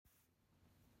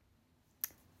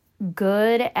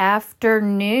Good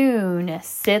afternoon,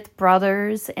 Sith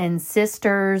brothers and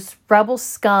sisters, rebel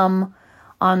scum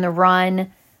on the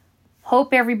run.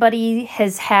 Hope everybody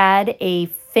has had a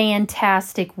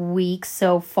fantastic week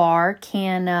so far.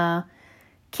 Can't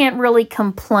really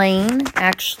complain.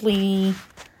 Actually,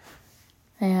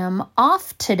 I am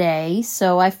off today,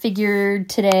 so I figured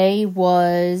today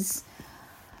was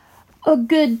a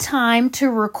good time to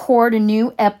record a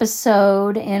new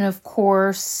episode and, of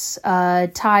course,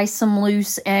 tie some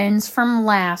loose ends from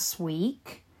last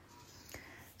week.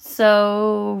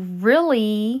 So,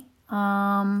 really,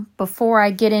 before I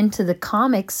get into the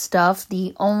comic stuff,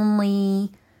 the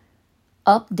only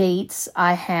updates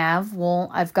I have,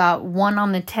 I've got one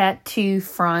on the tattoo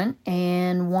front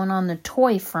and one on the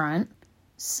toy front.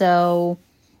 So,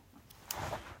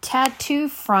 tattoo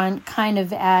front kind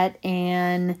of at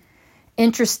an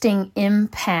interesting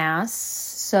impasse.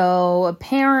 So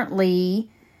apparently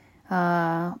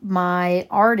my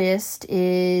artist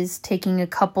is taking a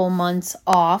couple months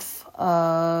off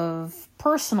of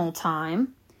personal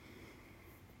time,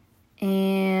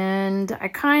 and I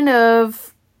kind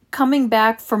of, coming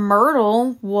back from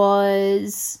Myrtle,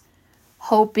 was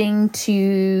hoping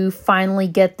to finally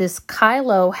get this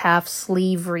Kylo half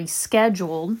sleeve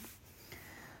rescheduled.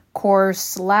 Of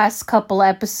course, last couple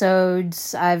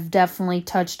episodes I've definitely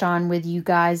touched on with you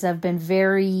guys. I've been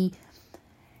very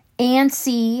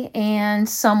antsy and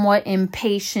somewhat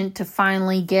impatient to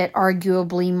finally get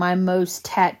arguably my most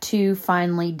tattoo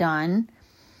finally done.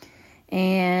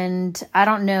 And I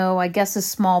don't know, I guess a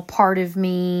small part of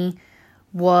me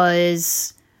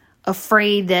was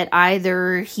afraid that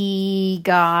either he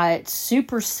got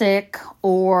super sick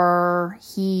or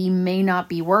he may not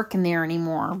be working there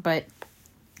anymore. But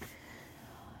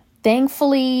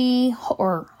thankfully,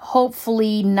 or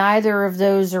hopefully, neither of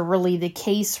those are really the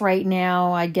case right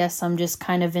now. I guess I'm just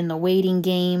kind of in the waiting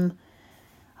game.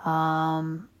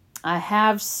 I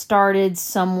have started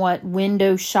somewhat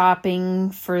window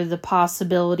shopping for the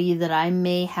possibility that I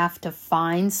may have to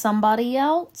find somebody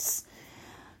else.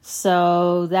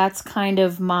 So that's kind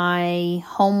of my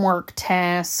homework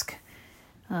task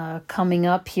coming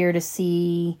up here to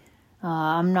see.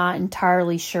 I'm not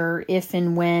entirely sure if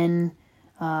and when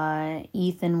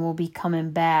Ethan will be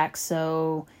coming back.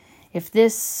 So if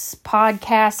this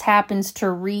podcast happens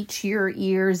to reach your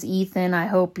ears, Ethan, I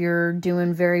hope you're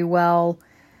doing very well.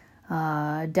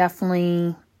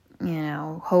 Definitely,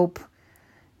 hope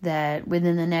that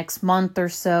within the next month or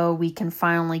so we can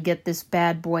finally get this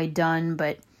bad boy done.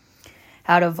 But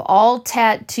out of all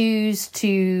tattoos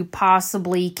to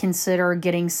possibly consider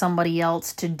getting somebody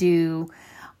else to do,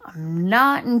 I'm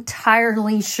not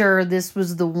entirely sure this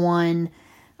was the one.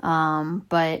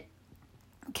 But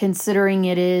considering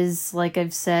it is, like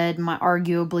I've said,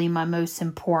 arguably my most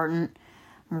important,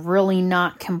 I'm really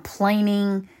not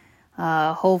complaining.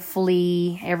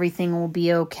 Hopefully everything will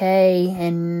be okay,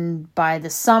 and by the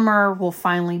summer we'll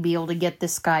finally be able to get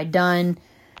this guy done.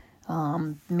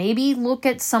 Maybe look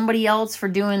at somebody else for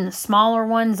doing the smaller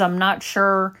ones. I'm not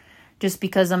sure, just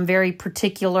because I'm very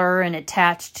particular and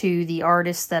attached to the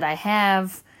artists that I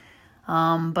have.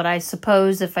 But I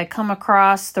suppose if I come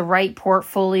across the right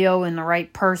portfolio and the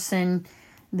right person,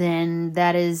 then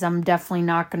I'm definitely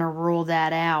not going to rule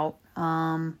that out.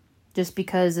 Just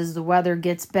because as the weather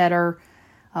gets better,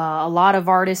 a lot of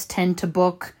artists tend to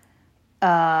book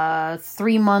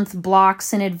 3-month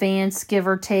blocks in advance, give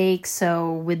or take.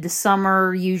 So with the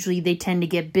summer, usually they tend to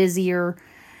get busier,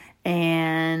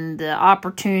 and the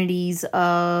opportunities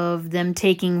of them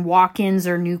taking walk-ins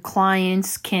or new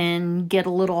clients can get a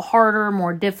little harder,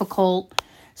 more difficult,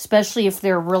 especially if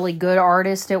they're a really good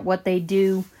artist at what they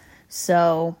do.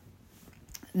 So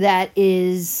that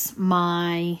is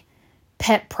my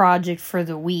pet project for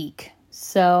the week.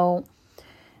 So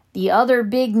the other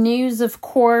big news, of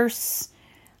course,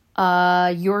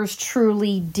 yours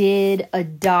truly did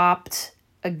adopt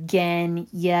again.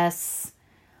 Yes,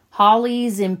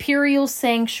 Holly's Imperial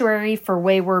Sanctuary for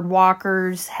Wayward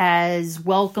Walkers has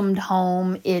welcomed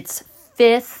home its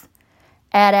 5th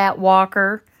AT-AT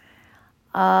Walker,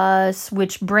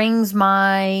 which brings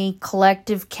my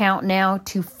collective count now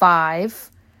to 5.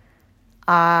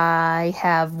 I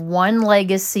have 1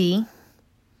 Legacy.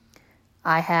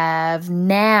 I have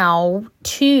now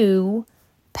 2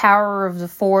 Power of the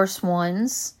Force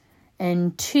ones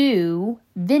and 2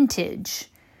 Vintage.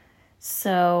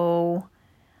 So,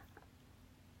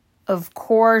 of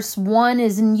course, 1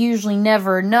 is usually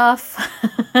never enough,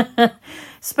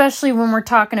 especially when we're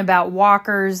talking about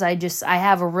walkers. I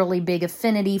have a really big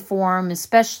affinity for them,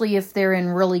 especially if they're in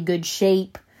really good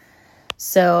shape.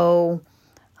 So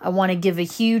I want to give a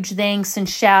huge thanks and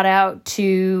shout out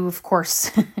to, of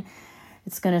course,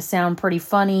 it's going to sound pretty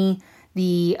funny,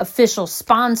 the official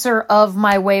sponsor of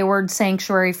my Wayward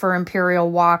Sanctuary for Imperial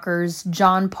Walkers,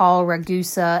 John Paul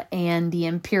Ragusa and the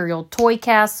Imperial Toy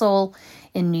Castle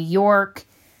in New York.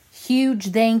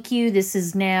 Huge thank you. This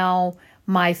is now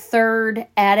my third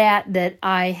AT-AT that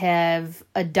I have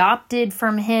adopted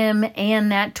from him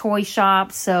and that toy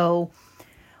shop. So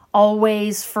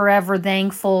always forever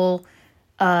thankful.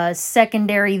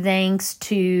 Secondary thanks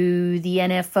to the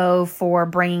NFO for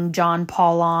bringing John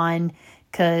Paul on,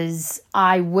 because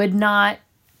I would not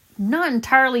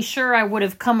entirely sure I would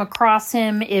have come across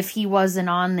him if he wasn't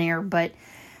on there, but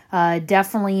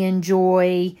definitely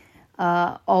enjoy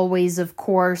always, of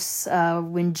course,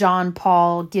 when John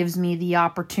Paul gives me the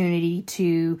opportunity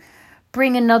to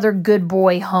bring another good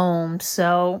boy home.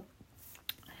 So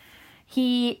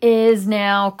he is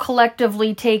now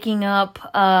collectively taking up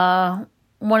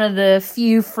one of the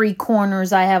few free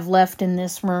corners I have left in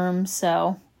this room.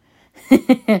 So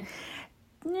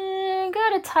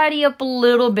gotta tidy up a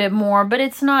little bit more, but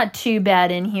it's not too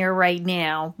bad in here right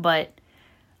now. But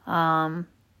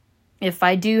if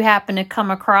I do happen to come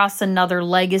across another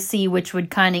legacy, which would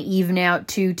kind of even out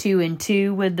 2, 2, and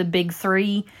 2 with the big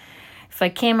 3, if I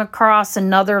came across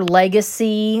another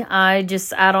legacy, I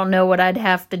don't know what I'd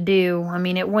have to do. I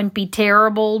mean, it wouldn't be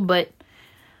terrible, but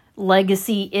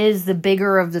legacy is the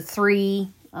bigger of the 3.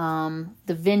 The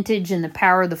vintage and the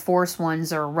Power of the Force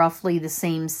ones are roughly the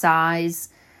same size.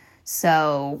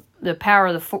 So the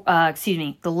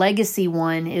the legacy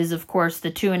one is, of course, the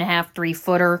 2.5,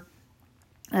 3-footer.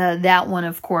 That one,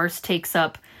 of course, takes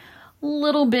up a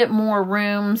little bit more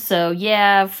room. So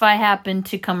yeah, if I happen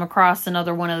to come across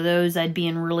another one of those, I'd be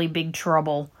in really big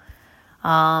trouble.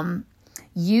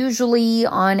 Usually,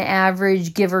 on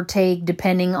average, give or take,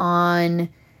 depending on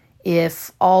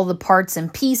if all the parts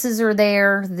and pieces are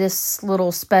there, this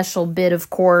little special bit, of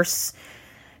course,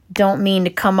 don't mean to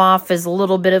come off as a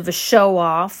little bit of a show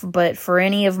off, but for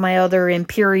any of my other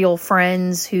Imperial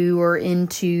friends who are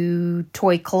into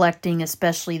toy collecting,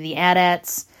 especially the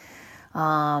AT-ATs,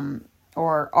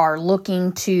 or are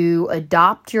looking to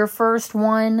adopt your first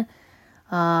one,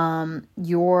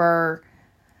 your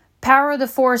Power of the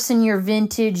Force and your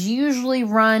vintage usually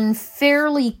run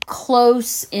fairly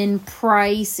close in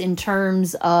price in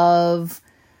terms of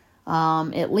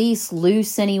at least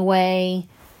loose anyway.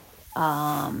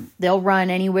 They'll run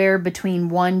anywhere between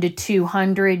 $100 to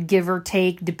 $200, give or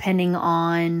take, depending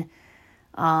on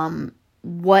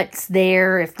what's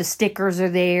there, if the stickers are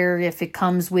there, if it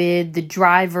comes with the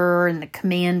driver and the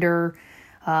commander.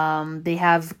 They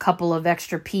have a couple of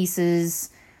extra pieces.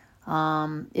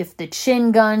 If the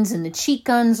chin guns and the cheek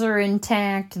guns are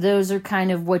intact, those are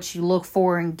kind of what you look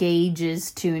for and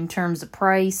gauges to in terms of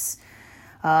price.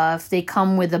 If they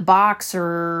come with a box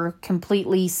or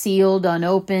completely sealed,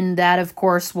 unopened, that of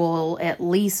course will at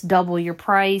least double your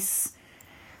price.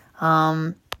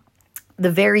 The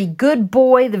very good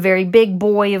boy, the very big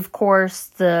boy, of course,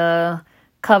 the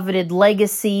coveted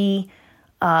legacy,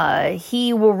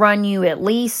 he will run you at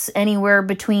least anywhere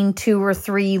between 2 or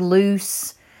 3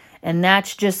 loose. And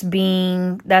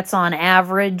that's on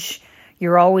average.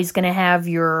 You're always going to have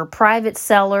your private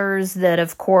sellers that,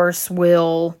 of course,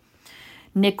 will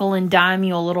nickel and dime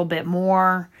you a little bit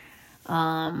more.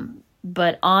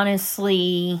 But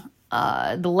honestly,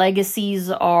 the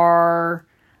legacies are,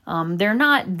 they're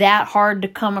not that hard to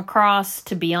come across,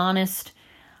 to be honest.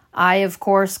 I, of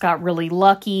course, got really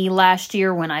lucky last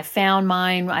year when I found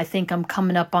mine. I think I'm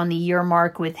coming up on the year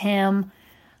mark with him.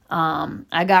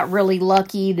 I got really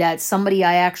lucky that somebody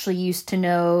I actually used to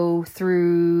know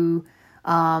through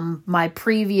my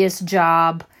previous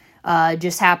job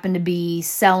just happened to be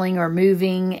selling or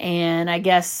moving, and I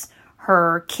guess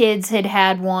her kids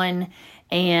had one,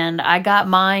 and I got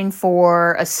mine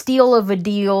for a steal of a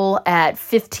deal at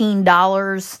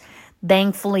 $15.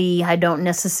 Thankfully, I don't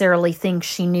necessarily think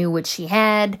she knew what she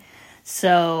had,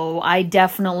 so I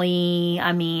definitely,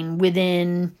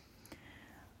 within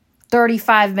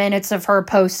 35 minutes of her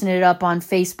posting it up on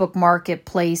Facebook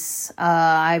Marketplace,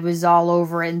 I was all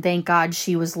over it, and thank God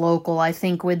she was local. I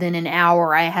think within an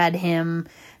hour I had him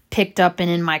picked up and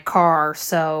in my car,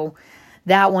 so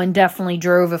that one definitely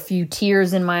drove a few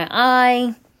tears in my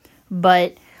eye.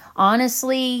 But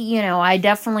honestly, I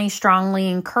definitely strongly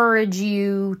encourage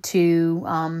you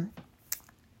to,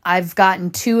 I've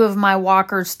gotten 2 of my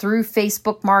walkers through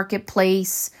Facebook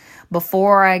Marketplace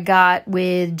before I got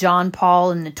with John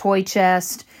Paul and the Toy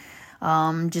Chest.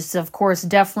 Just, of course,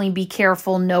 definitely be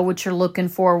careful. Know what you're looking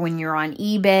for when you're on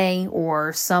eBay,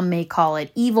 or some may call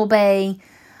it Evil Bay.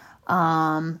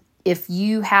 if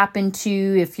you happen to,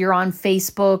 if you're on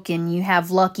Facebook and you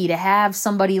have lucky to have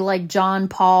somebody like John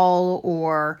Paul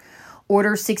or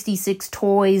Order 66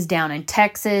 Toys down in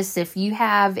Texas, if you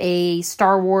have a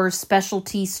Star Wars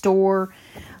specialty store,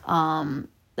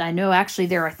 I know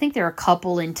actually I think there are a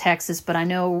couple in Texas, but I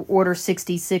know Order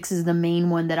 66 is the main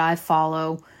one that I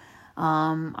follow.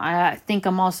 I think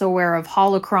I'm also aware of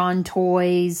Holocron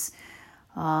Toys,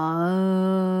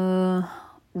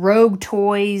 Rogue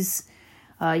Toys.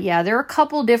 Yeah, there are a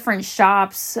couple different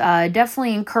shops.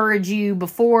 Definitely encourage you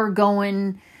before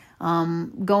going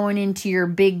into your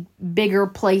bigger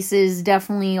places.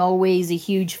 Definitely always a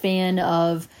huge fan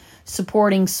of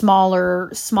supporting smaller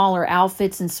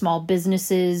outfits and small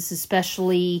businesses,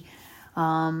 especially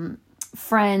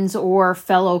friends or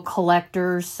fellow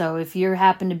collectors. So if you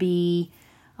happen to be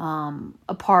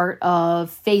a part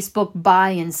of Facebook buy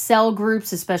and sell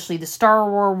groups, especially the Star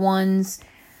Wars ones,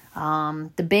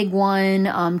 the big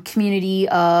one, community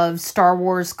of Star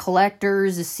Wars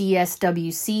collectors, the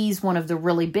CSWC is one of the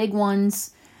really big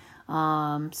ones.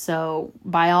 So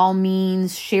by all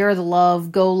means, share the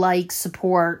love, go like,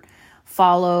 support,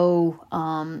 follow,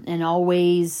 and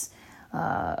always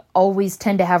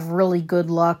tend to have really good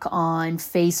luck on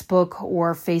Facebook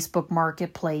or Facebook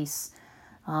Marketplace.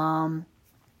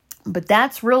 But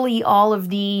that's really all of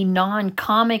the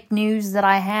non-comic news that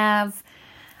I have.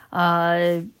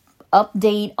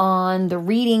 Update on the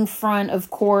reading front, of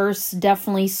course,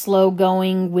 definitely slow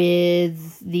going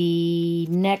with the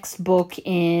next book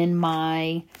in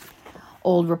my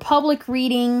Old Republic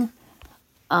reading.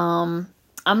 I'm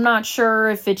not sure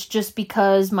if it's just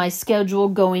because my schedule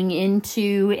going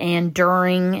into and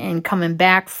during and coming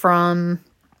back from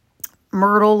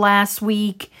Myrtle last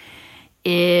week,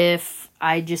 if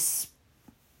I just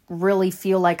really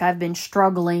feel like I've been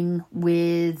struggling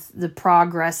with the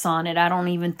progress on it. I don't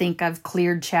even think I've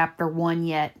cleared chapter 1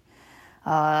 yet.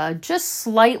 Just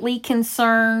slightly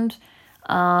concerned.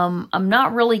 I'm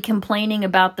not really complaining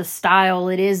about the style.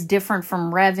 It is different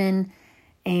from Revan,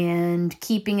 and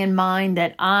keeping in mind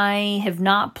that I have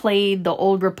not played the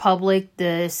Old Republic,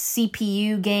 the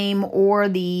CPU game, or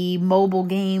the mobile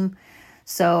game.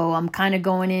 So I'm kind of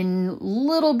going in a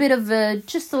little bit of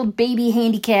just a baby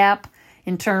handicap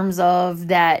in terms of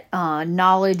that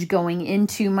knowledge going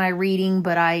into my reading,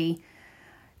 but I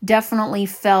definitely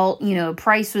felt,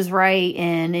 Price was right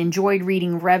and enjoyed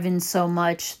reading Revan so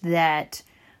much that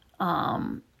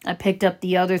I picked up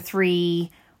the other 3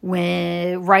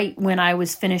 right when I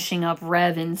was finishing up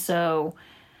Revan. So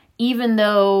even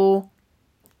though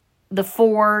the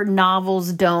 4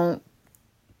 novels don't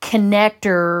connect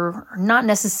or not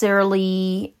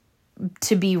necessarily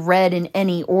to be read in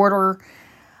any order,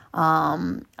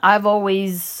 I've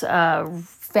always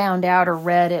found out or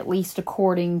read, at least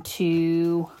according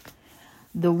to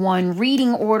the one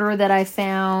reading order that I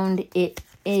found, it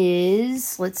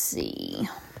is, let's see,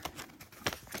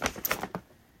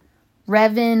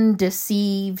 Revan,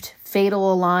 Deceived,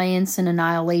 Fatal Alliance, and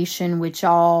Annihilation, which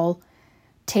all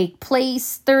take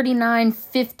place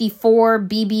 3954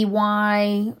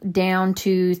 BBY down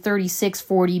to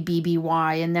 3640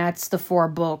 BBY, and that's the 4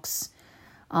 books.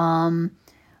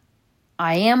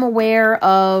 I am aware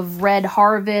of Red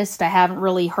Harvest. I haven't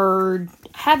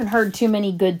heard too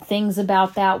many good things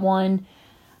about that one.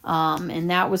 And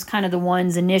that was kind of the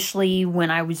ones initially when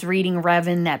I was reading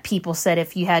Revan that people said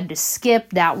if you had to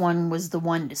skip, that one was the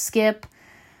one to skip.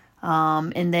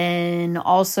 And then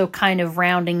also kind of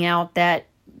rounding out that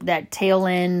tail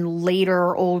end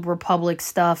later Old Republic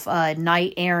stuff,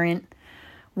 Knight Errant.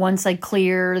 Once I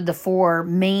clear the 4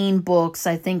 main books,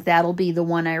 I think that'll be the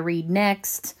one I read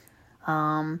next.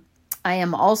 I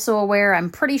am also aware, I'm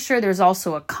pretty sure there's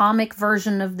also a comic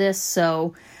version of this,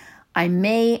 so I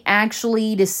may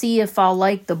actually, to see if I'll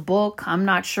like the book, I'm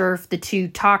not sure if the 2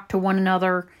 talk to one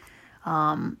another.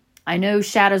 I know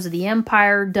Shadows of the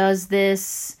Empire does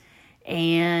this,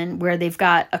 and where they've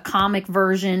got a comic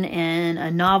version and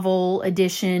a novel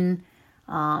edition.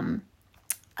 Heir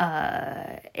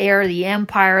of the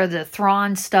Empire, the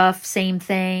Thrawn stuff, same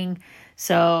thing.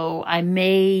 So I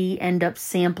may end up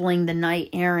sampling the Knight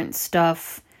Errant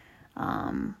stuff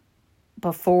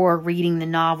before reading the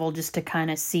novel just to kind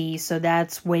of see. So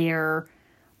that's where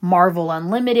Marvel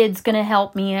Unlimited's going to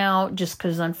help me out, just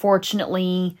because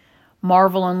unfortunately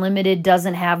Marvel Unlimited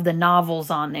doesn't have the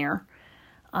novels on there.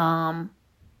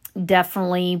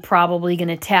 Definitely probably going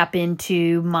to tap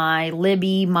into my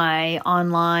Libby, my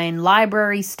online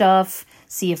library stuff,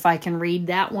 see if I can read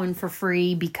that one for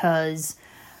free, because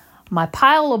my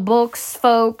pile of books,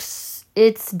 folks,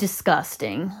 it's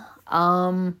disgusting.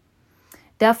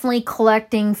 Definitely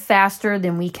collecting faster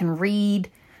than we can read.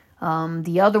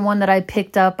 The other one that I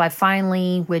picked up,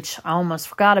 which I almost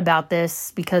forgot about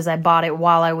this because I bought it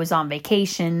while I was on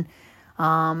vacation.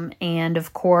 And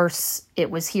of course,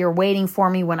 it was here waiting for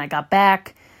me when I got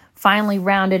back. Finally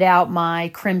rounded out my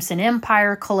Crimson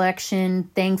Empire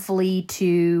collection. Thankfully,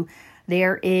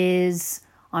 there is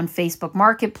on Facebook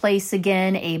Marketplace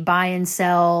again a buy and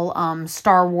sell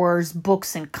Star Wars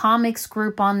books and comics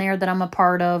group on there that I'm a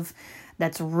part of.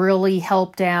 That's really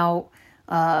helped out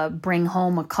bring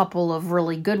home a couple of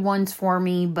really good ones for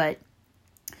me. But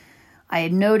I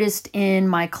had noticed in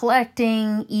my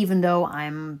collecting, even though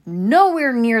I'm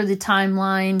nowhere near the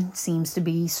timeline, seems to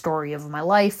be story of my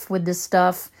life with this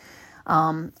stuff.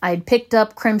 I had picked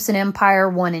up Crimson Empire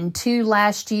 1 and 2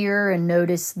 last year and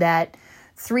noticed that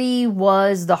 3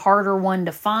 was the harder one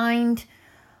to find.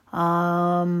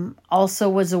 Also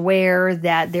was aware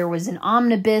that there was an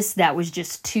omnibus that was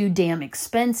just too damn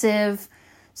expensive.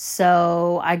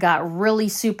 So I got really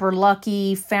super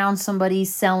lucky, found somebody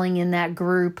selling in that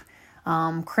group.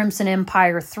 Crimson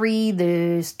Empire 3,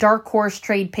 the Dark Horse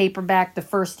trade paperback, the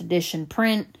first edition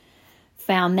print.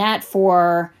 Found that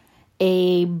for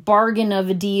a bargain of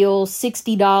a deal,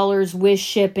 $60 with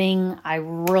shipping. I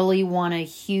really want a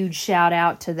huge shout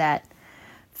out to that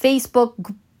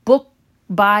Facebook book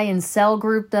buy and sell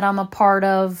group that I'm a part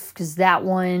of, because that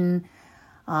one,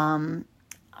 I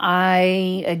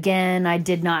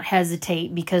did not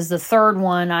hesitate, because the third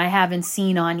one I haven't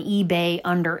seen on eBay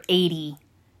under 80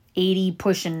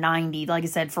 pushing 90. Like I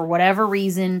said, for whatever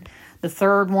reason, the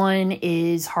third one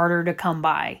is harder to come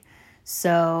by.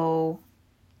 So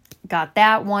got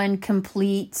that one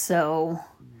complete. So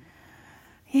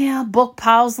yeah, book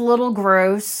pile's a little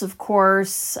gross, of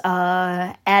course.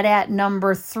 AT-AT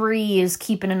number 3 is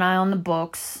keeping an eye on the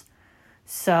books.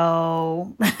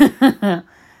 So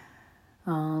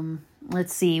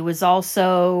let's see, was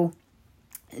also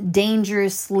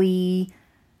dangerously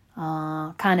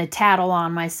kind of tattle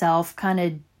on myself, kind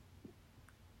of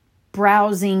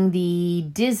browsing the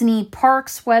Disney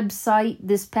Parks website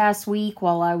this past week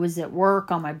while I was at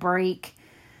work on my break.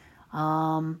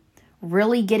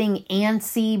 Really getting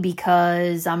antsy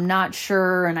because I'm not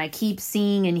sure, and I keep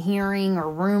seeing and hearing or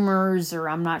rumors, or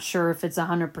I'm not sure if it's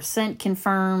 100%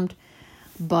 confirmed,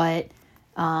 but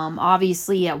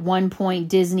obviously at one point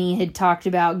Disney had talked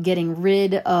about getting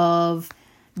rid of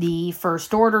the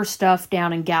First Order stuff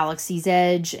down in Galaxy's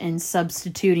Edge and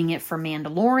substituting it for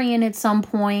Mandalorian at some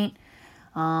point.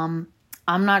 I'm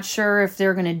not sure if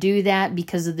they're going to do that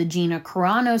because of the Gina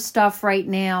Carano stuff right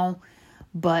now,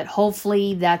 but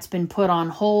hopefully that's been put on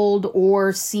hold,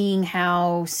 or seeing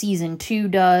how season 2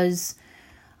 does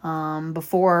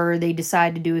before they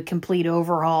decide to do a complete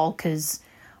overhaul, because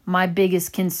my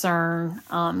biggest concern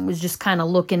was just kind of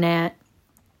looking at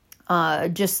I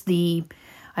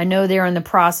know they're in the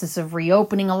process of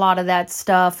reopening a lot of that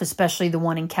stuff, especially the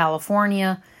one in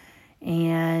California.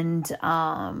 And,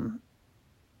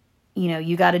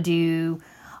 you got to do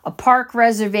a park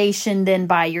reservation, then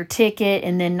buy your ticket,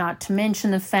 and then not to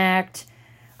mention the fact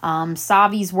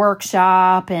Savi's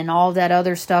Workshop and all that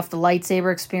other stuff, the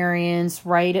lightsaber experience,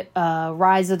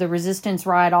 Rise of the Resistance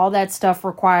ride, all that stuff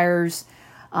requires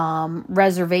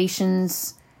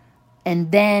reservations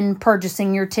and then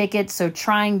purchasing your ticket. So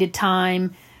trying to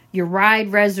time your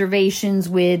ride reservations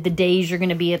with the days you're going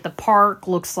to be at the park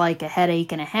looks like a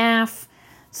headache and a half.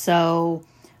 So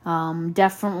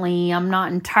definitely, I'm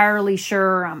not entirely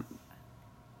sure.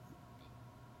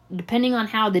 Depending on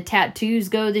how the tattoos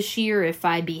go this year, if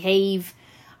I behave,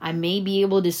 I may be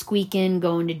able to squeak in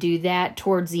going to do that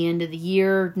towards the end of the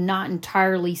year. Not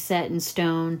entirely set in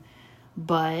stone,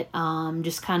 but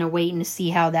just kind of waiting to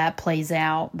see how that plays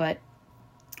out. But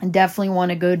I definitely want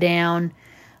to go down.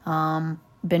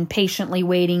 Been patiently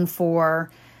waiting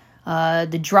for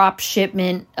the drop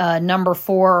shipment number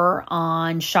 4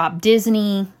 on Shop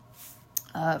Disney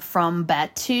from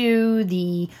Batuu,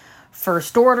 the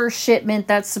First Order shipment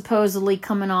that's supposedly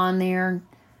coming on there.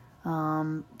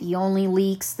 The only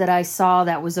leaks that I saw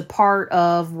that was a part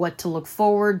of what to look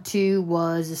forward to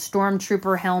was a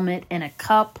Stormtrooper helmet and a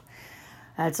cup.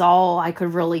 That's all I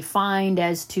could really find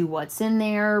as to what's in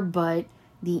there, but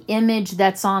the image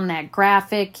that's on that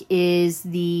graphic is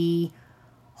the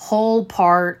whole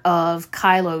part of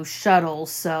Kylo's shuttle,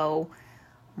 so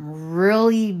I'm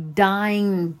really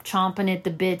dying, chomping at the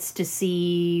bits to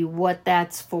see what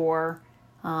that's for.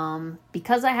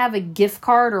 Because I have a gift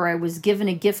card, or I was given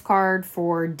a gift card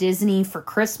for Disney for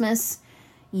Christmas,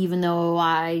 even though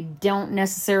I don't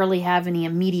necessarily have any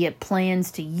immediate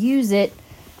plans to use it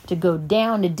to go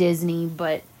down to Disney,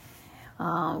 but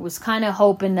Was kind of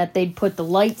hoping that they'd put the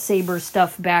lightsaber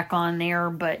stuff back on there,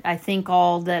 but I think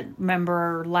all that,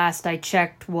 remember last I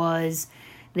checked, was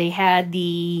they had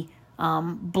the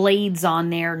blades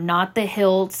on there, not the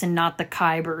hilts and not the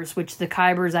kybers, which the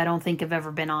kybers I don't think have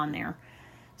ever been on there.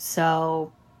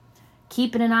 So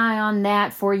keeping an eye on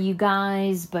that for you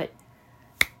guys, but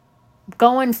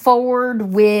going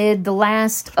forward with the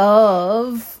last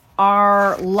of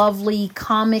our lovely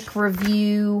comic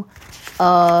review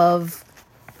of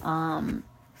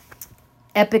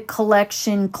Epic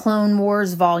Collection Clone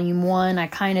Wars Volume 1. I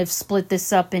kind of split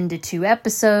this up into 2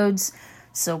 episodes,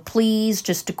 so please,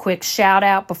 just a quick shout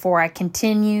out before I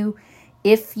continue.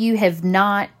 If you have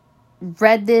not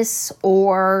read this,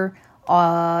 or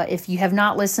if you have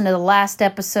not listened to the last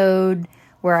episode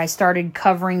where I started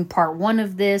covering part 1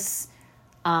 of this,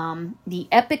 the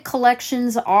Epic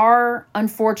Collections are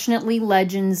unfortunately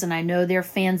legends, and I know there are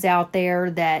fans out there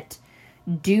that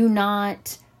do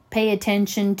not pay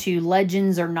attention to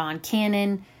legends or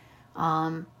non-canon.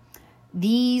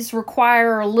 These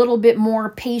require a little bit more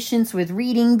patience with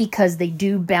reading because they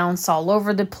do bounce all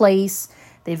over the place.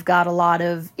 They've got a lot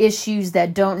of issues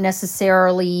that don't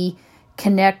necessarily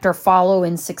connect or follow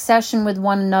in succession with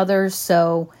one another.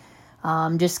 So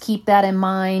just keep that in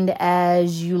mind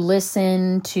as you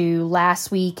listen to last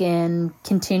week and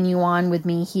continue on with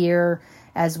me here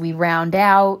as we round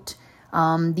out.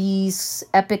 These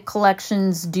Epic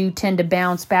Collections do tend to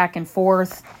bounce back and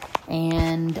forth,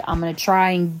 and I'm going to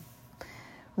try and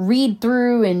read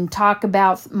through and talk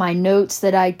about my notes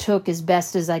that I took as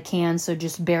best as I can, so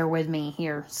just bear with me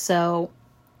here. So,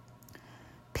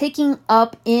 picking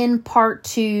up in part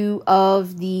 2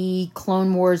 of the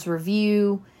Clone Wars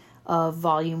review of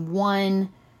Volume 1,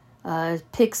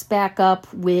 picks back up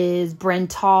with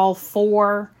Brental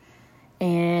 4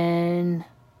 and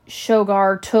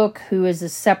Shogar Took, who is a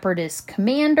separatist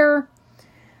commander.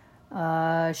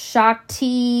 Shaak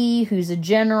Ti, who's a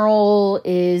general,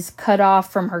 is cut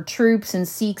off from her troops and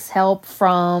seeks help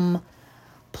from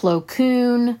Plo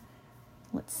Koon.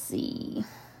 Let's see.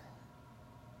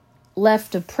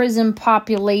 Left a prison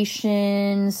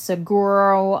population.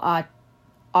 Seguro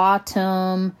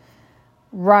Autumn,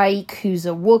 Reich, who's a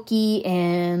Wookiee,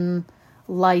 and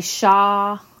Lai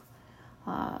Sha.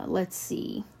 Let's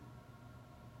see.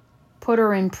 Put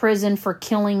her in prison for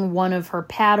killing one of her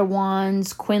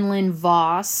Padawans, Quinlan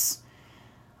Vos.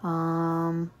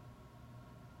 Trying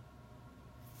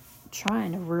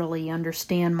to really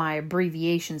understand my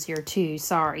abbreviations here too,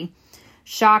 sorry.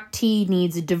 Shaak Ti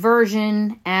needs a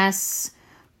diversion, asks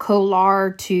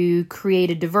Kolar to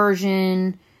create a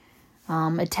diversion,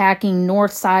 attacking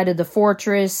north side of the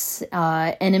fortress,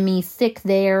 enemy thick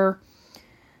there.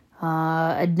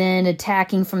 And then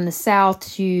attacking from the south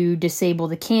to disable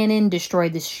the cannon, destroy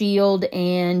the shield,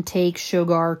 and take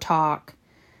Shogar Took.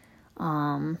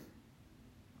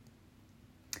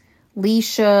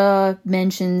 Leisha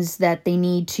mentions that they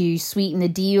need to sweeten the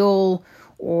deal,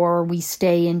 or we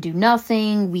stay and do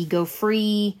nothing, we go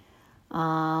free,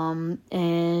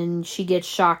 and she gets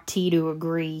Shaak Ti to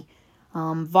agree.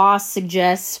 Vos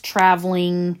suggests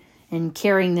traveling and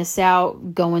carrying this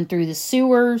out, going through the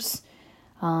sewers.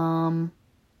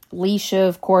 Leisha,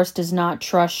 of course, does not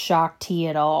trust Shaak Ti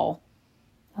at all.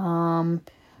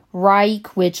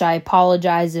 Reich, which I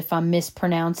apologize if I'm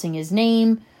mispronouncing his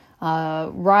name,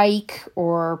 Reich,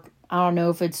 or I don't know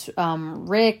if it's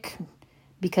Rick,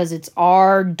 because it's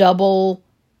RYYK.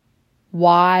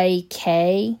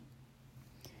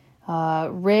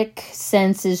 Rick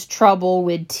senses trouble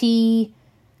with T.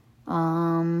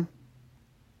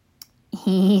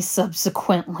 He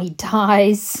subsequently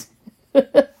dies.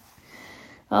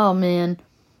 Oh, man.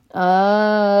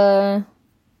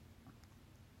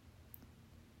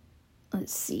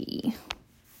 Let's see.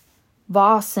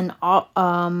 Vos and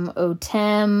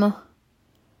Otem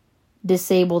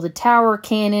disable the tower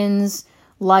cannons.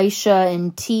 Leisha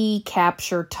and T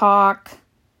capture Took.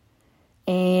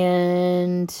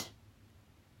 And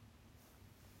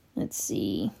let's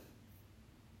see.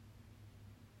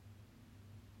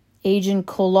 Agent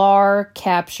Kolar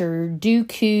captured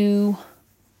Dooku.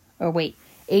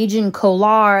 Agent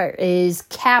Kolar is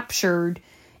captured,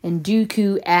 and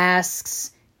Dooku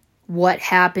asks what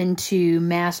happened to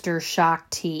Master Shaak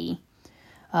Ti.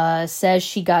 Says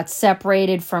she got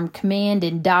separated from command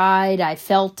and died. I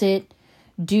felt it.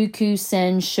 Dooku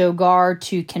sends Shogar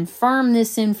to confirm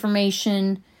this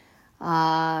information,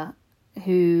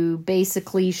 who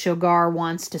basically Shogar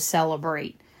wants to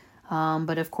celebrate.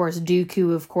 But of course,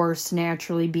 Dooku,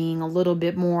 naturally being a little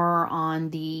bit more on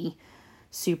the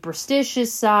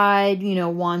superstitious side,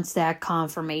 wants that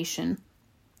confirmation.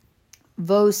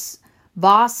 Vos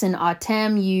Voss and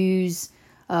Autem use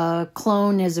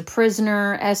Clone as a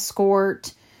prisoner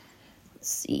escort. Let's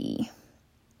see.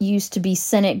 Used to be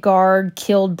Senate guard,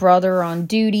 killed brother on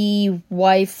duty,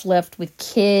 wife left with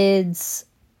kids.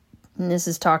 And this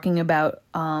is talking about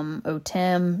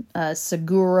Autem,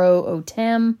 Seguro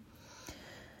Autem.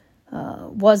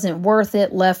 Wasn't worth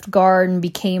it, left guard and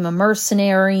became a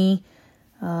mercenary.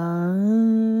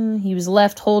 He was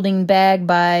left holding bag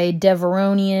by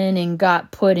Deveronian and got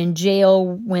put in jail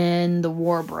when the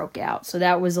war broke out. So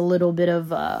that was a little bit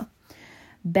of a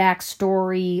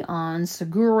backstory on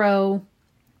Seguro.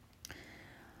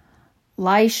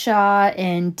 Lysha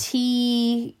and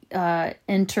T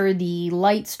enter the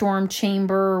light storm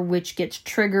chamber, which gets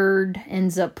triggered,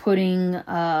 ends up putting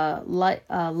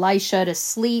Lysha to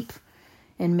sleep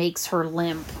and makes her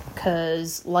limp,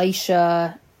 because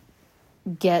Lysha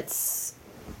gets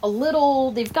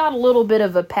they've got a little bit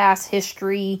of a past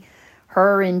history,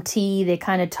 her and T. They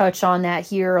kind of touch on that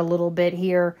here a little bit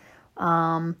here.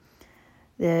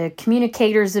 The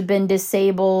communicators have been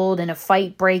disabled and a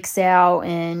fight breaks out,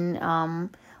 and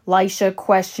Lysha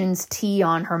questions T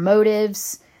on her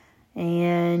motives,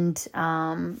 and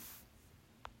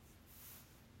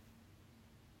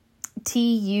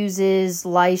T uses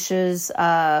Lysha's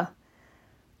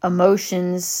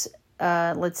emotions.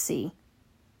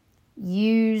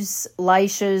 Use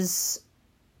Lysha's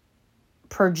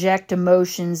project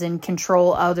emotions and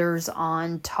control others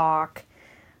on talk.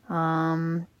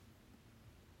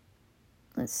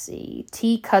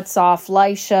 T cuts off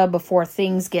Lysha before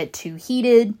things get too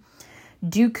heated.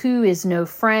 Dooku is no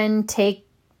friend. Take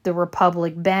the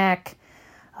Republic back.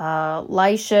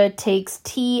 Lysha takes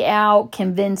T out,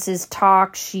 convinces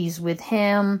Talk she's with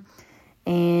him,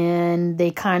 and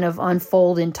they kind of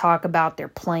unfold and talk about their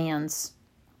plans.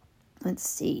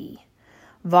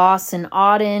 Voss and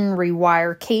Auden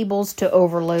rewire cables to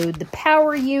overload the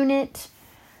power unit.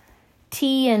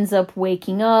 T ends up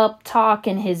waking up, Talk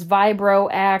in his vibro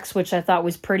axe, which I thought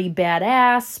was pretty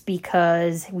badass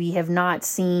because we have not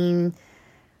seen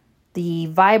the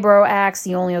vibro axe.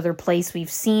 The only other place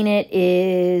we've seen it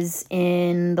is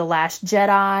in The Last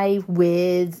Jedi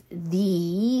with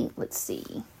the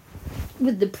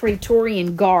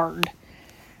Praetorian Guard.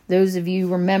 Those of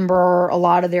you remember, a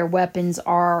lot of their weapons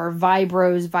are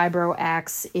vibros. Vibro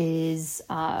axe is,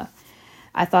 I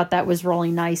thought that was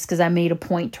really nice because I made a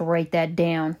point to write that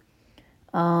down.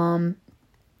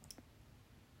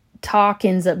 Talk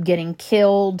ends up getting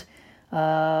killed.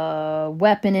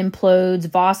 Weapon implodes.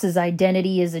 Voss's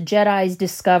identity as a Jedi is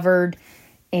discovered.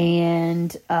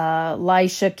 And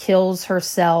Lysha kills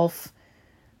herself.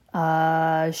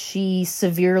 She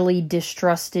severely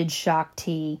distrusted Shaak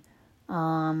Ti.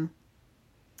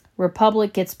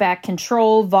 Republic gets back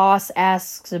control. Voss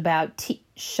asks about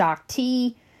Shaak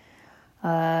Ti.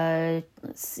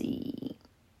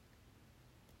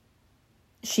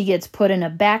 She gets put in a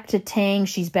bacta tank.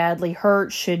 She's badly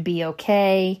hurt. Should be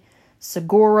okay.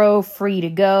 Seguro free to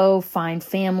go. Find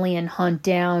family and hunt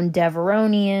down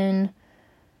Deveronian.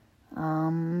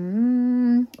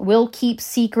 Will keep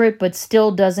secret, but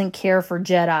still doesn't care for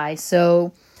Jedi.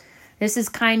 So this is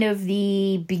kind of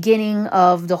the beginning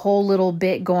of the whole little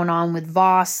bit going on with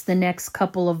Voss, the next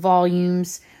couple of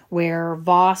volumes, where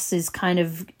Voss is kind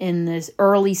of in the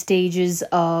early stages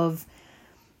of,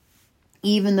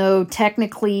 even though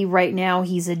technically right now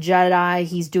he's a Jedi,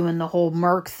 he's doing the whole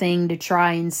merc thing to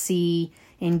try and see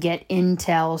and get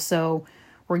intel. So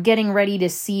we're getting ready to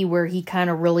see where he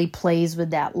kind of really plays with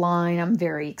that line. I'm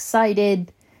very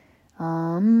excited.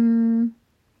 So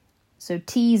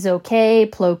T's okay.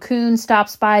 Plo Koon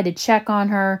stops by to check on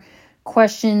her,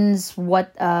 questions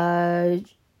what,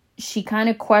 she kind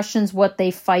of questions what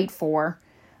they fight for.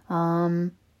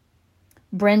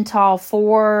 Brental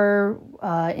 4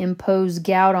 impose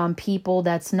gout on people.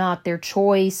 That's not their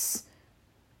choice.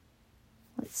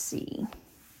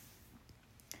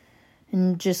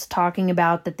 And just talking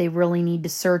about that they really need to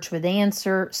search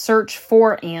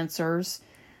for answers.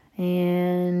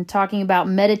 And talking about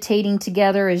meditating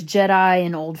together as Jedi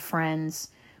and old friends,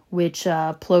 which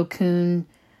Plo Koon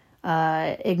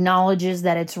acknowledges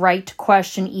that it's right to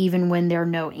question even when there are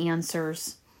no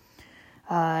answers.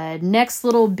 Next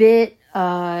little bit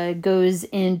goes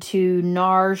into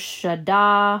Nar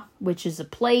Shaddaa, which is a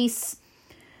place.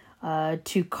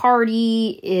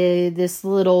 Tukardi, this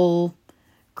little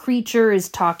creature, is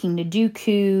talking to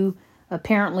Dooku.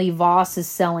 Apparently Voss is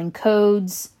selling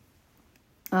codes.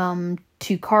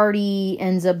 Tukardi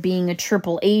ends up being a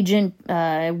triple agent,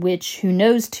 who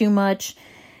knows too much,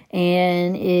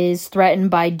 and is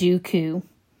threatened by Dooku.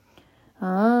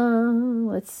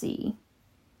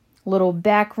 Little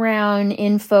background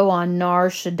info on Nar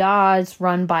Shaddaa is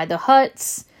run by the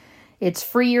Hutts. It's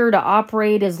freer to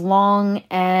operate as long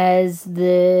as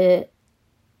the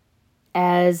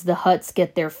Hutts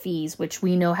get their fees, which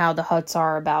we know how the Hutts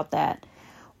are about that.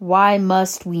 Why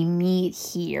must we meet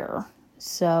here?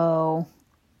 So,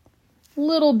 a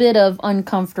little bit of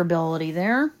uncomfortability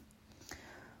there.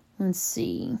 Let's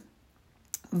see.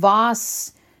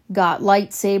 Voss got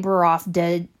lightsaber off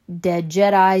dead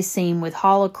Jedi. Same with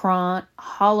holocom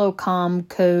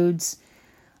codes.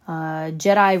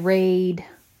 Jedi raid.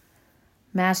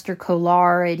 Master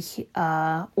Kolar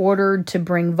had ordered to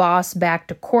bring Voss back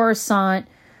to Coruscant.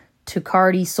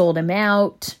 Tecardi sold him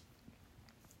out.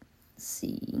 Let's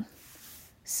see.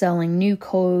 Selling new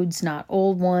codes, not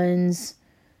old ones.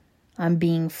 I'm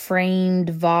being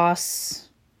framed. Voss.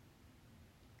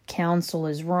 Council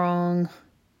is wrong.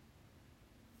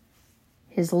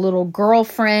 His little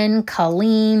girlfriend,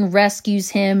 Colleen, rescues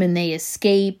him and they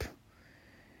escape.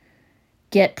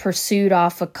 Get pursued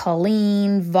off of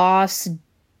Colleen. Voss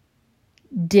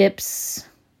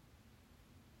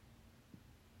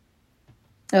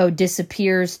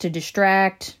disappears to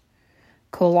distract.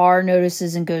 Kolar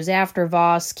notices and goes after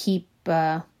Voss. Keeps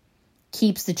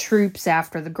the troops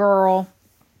after the girl.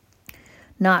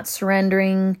 Not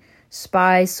surrendering.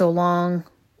 Spy so long.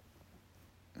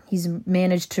 He's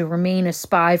managed to remain a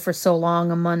spy for so long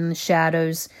among the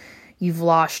shadows. You've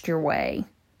lost your way.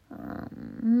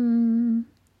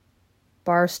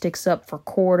 Bar sticks up for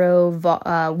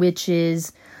Corto, which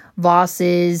is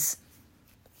Voss's,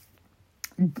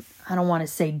 I don't want to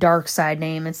say dark side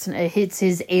name. It's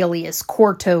his alias,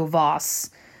 Corto Voss.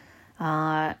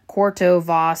 Corto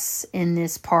Voss in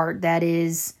this part, that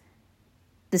is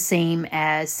the same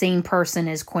person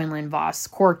as Quinlan Voss.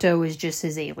 Corto is just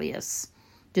his alias,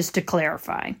 just to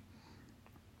clarify.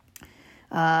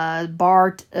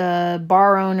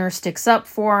 Bar owner sticks up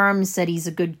for him, said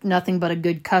he's nothing but a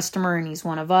good customer and he's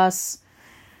one of us.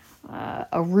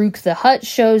 Aruk the Hutt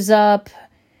shows up.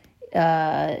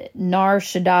 Nar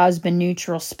Shaddaa has been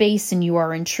neutral space and you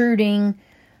are intruding.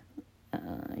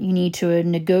 You need to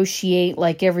negotiate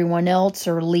like everyone else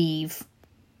or leave.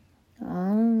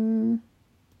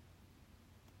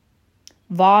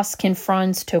 Voss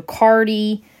confronts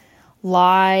Tecardi.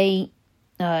 The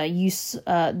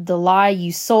lie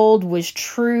you sold was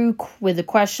true with a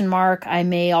question mark. I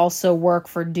may also work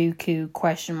for Dooku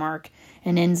question mark,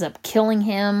 and ends up killing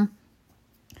him.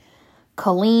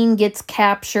 Colleen gets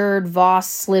captured. Voss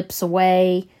slips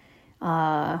away.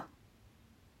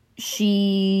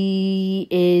 She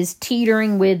is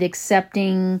teetering with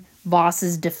accepting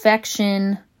Voss's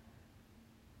defection.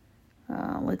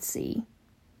 Let's see.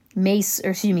 Mace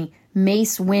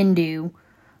Windu.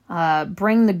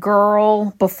 Bring the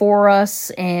girl before us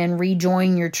and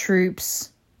rejoin your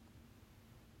troops.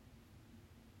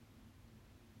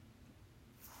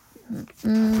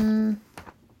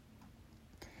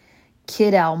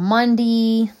 Kid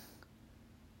Al-Mundi.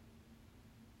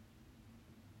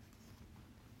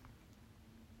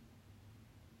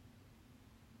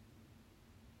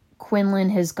 Quinlan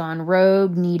has gone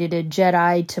rogue, needed a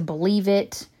Jedi to believe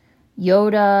it.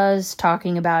 Yoda's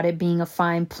talking about it being a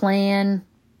fine plan.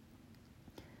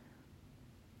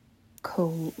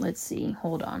 Let's see.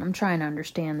 Hold on. I'm trying to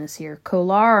understand this here.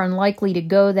 Kolar unlikely to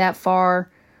go that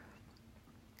far.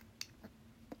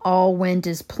 All went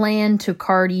as planned.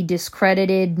 Tecardi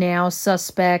discredited. Now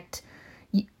suspect.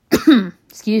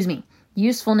 Excuse me.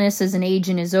 Usefulness as an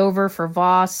agent is over for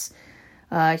Voss.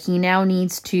 He now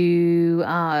needs to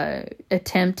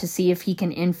attempt to see if he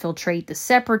can infiltrate the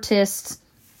Separatists.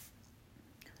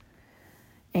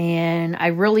 And I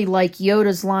really like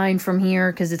Yoda's line from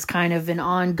here because it's kind of an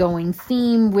ongoing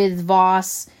theme with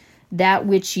Voss. That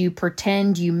which you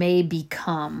pretend you may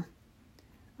become.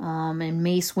 And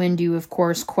Mace Windu, of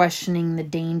course, questioning the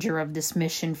danger of this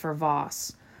mission for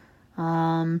Voss.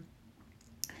 Voss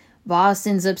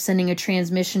ends up sending a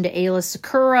transmission to Aayla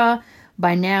Secura.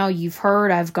 By now, you've heard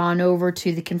I've gone over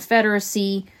to the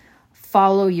Confederacy.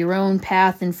 Follow your own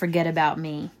path and forget about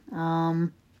me.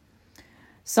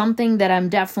 Something that I'm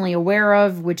definitely aware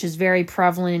of, which is very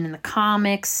prevalent in the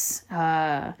comics,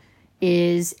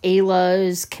 is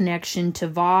Aayla's connection to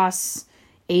Voss.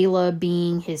 Aayla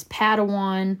being his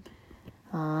Padawan.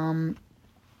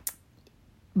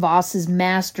 Voss's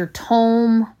master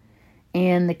tome,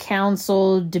 and the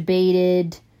council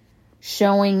debated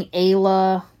showing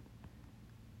Aayla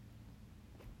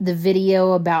the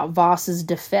video about Voss's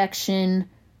defection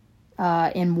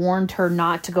and warned her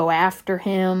not to go after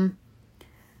him.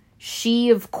 She,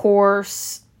 of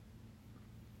course,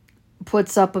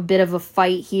 puts up a bit of a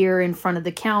fight here in front of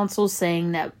the council,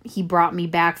 saying that he brought me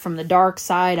back from the dark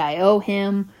side. I owe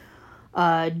him.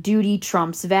 Duty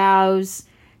trumps vows.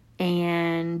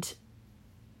 And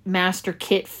Master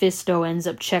Kit Fisto ends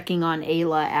up checking on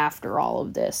Ayla after all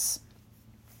of this.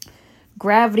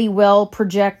 Gravity well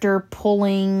projector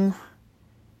pulling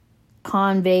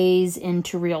conveys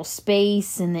into real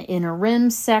space in the inner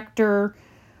rim sector.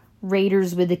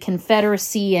 Raiders with the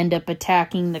Confederacy end up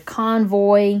attacking the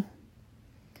convoy.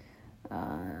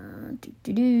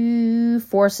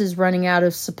 Forces running out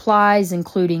of supplies,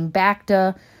 including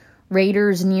Bacta.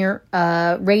 Raiders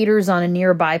on a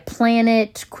nearby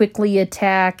planet quickly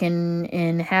attack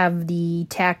and have the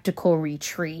tactical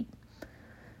retreat.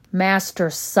 Master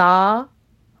Sa,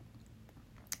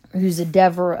 who's a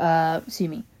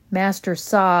Master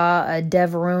Sa, a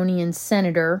Deveronian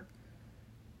senator.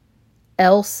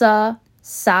 Elsa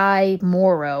Sai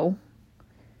Moro.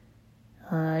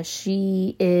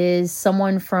 She is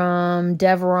someone from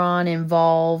Deveron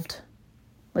involved.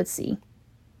 Let's see.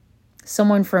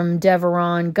 Someone from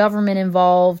Deveron government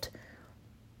involved.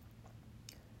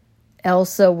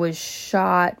 Elsa was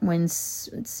shot when, let's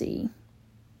see.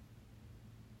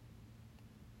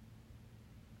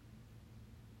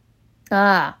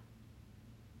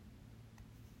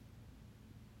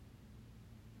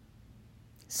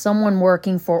 Someone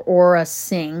working for Aura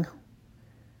Singh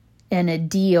and a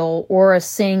deal. Aura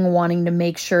Singh wanting to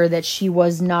make sure that she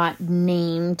was not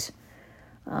named.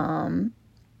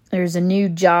 There's a new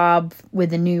job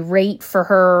with a new rate for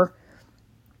her.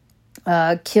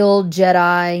 Kill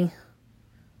Jedi.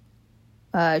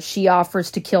 She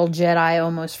offers to kill Jedi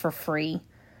almost for free.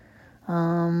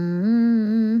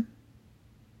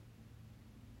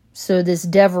 So this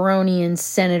Deveronian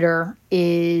senator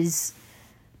is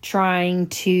trying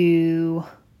to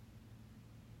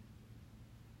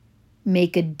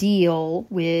make a deal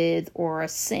with Aura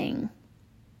Singh.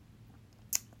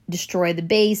 Destroy the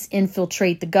base,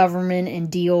 infiltrate the government, and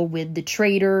deal with the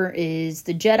traitor is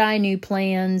the Jedi new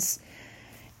plans.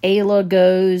 Ayla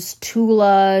goes,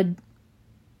 Tula,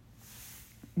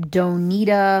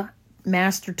 Donita,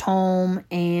 Master Tome,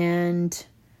 and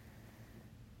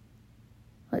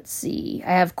let's see.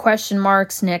 I have question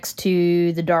marks next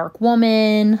to the Dark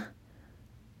Woman.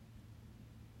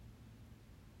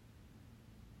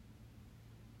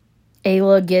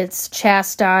 Ayla gets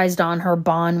chastised on her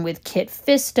bond with Kit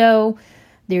Fisto.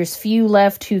 There's few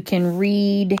left who can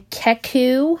read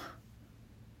Keku.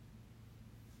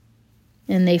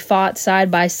 And they fought side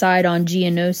by side on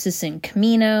Geonosis and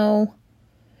Camino.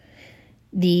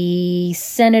 The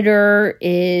senator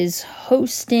is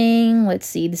hosting. Let's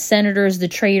see. The senator is the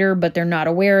traitor, but they're not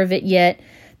aware of it yet.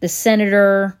 The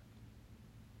senator,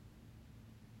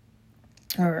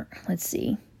 or let's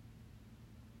see.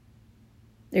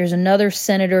 There's another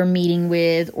senator meeting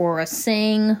with Aura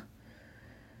Singh.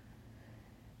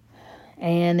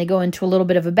 And they go into a little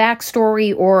bit of a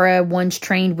backstory. Aura once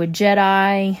trained with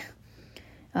Jedi.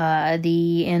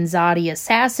 The Anzadi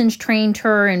assassins trained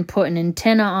her and put an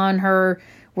antenna on her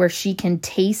where she can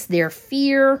taste their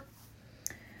fear.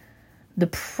 The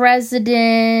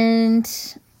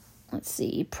president, let's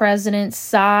see, President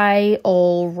Sai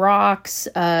Ol Rocks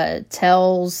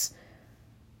tells,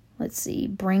 let's see,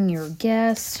 bring your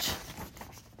guest.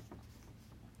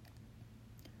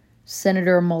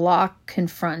 Senator Malak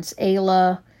confronts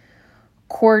Ayla.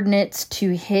 Coordinates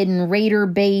to hidden raider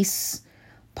base.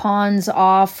 Pawns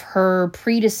off her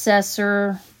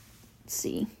predecessor. Let's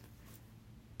see.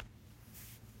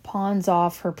 Pawns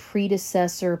off her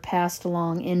predecessor. Passed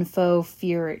along info.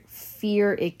 Fear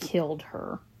it killed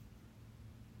her.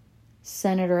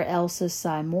 Senator Elsa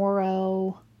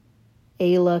Simoro.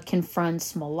 Ayla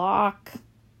confronts Malak.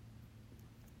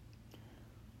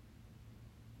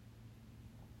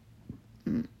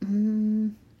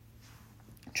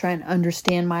 Trying to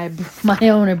understand my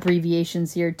own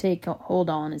abbreviations here. Hold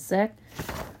on a sec.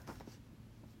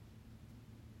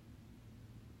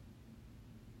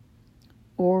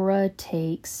 Aura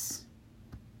takes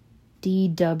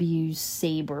DW's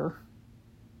saber.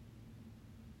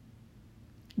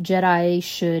 Jedi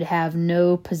should have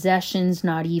no possessions,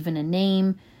 not even a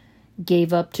name.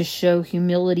 Gave up to show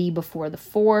humility before the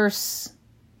Force.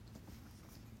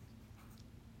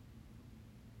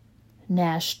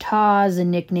 Nash Taz, a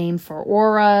nickname for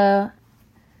Aura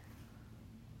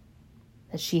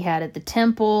that she had at the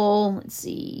temple. Let's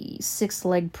see,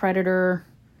 six-legged predator.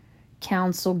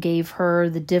 Council gave her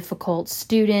the difficult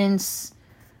students.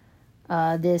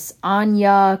 This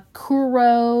Anya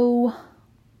Kuro.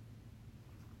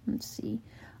 Let's see.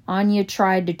 Anya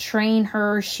tried to train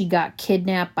her. She got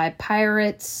kidnapped by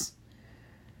pirates.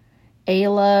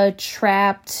 Ayla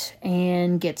trapped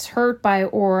and gets hurt by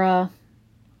Aura.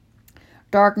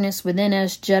 Darkness within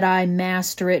us, Jedi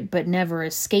master it but never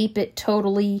escape it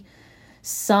totally.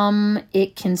 Some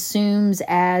it consumes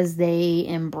as they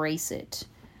embrace it.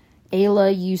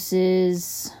 Ayla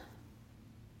uses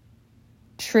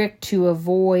trick to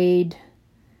avoid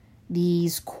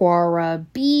these Quara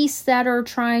beasts that are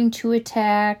trying to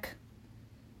attack.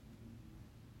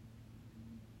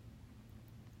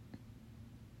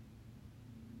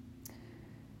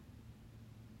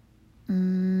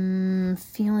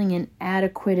 Feeling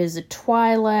inadequate as a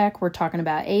Twi'lek. We're talking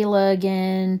about Ayla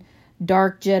again.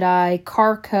 Dark Jedi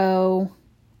Carco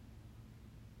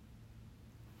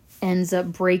ends up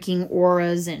breaking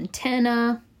Aura's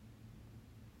antenna.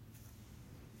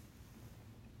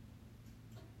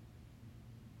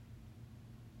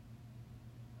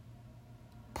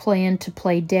 Plan to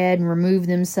play dead and remove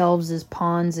themselves as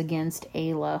pawns against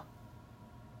Ayla.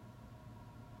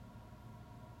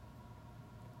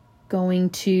 Going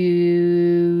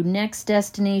to next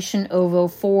destination, OVO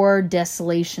 4,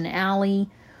 Desolation Alley.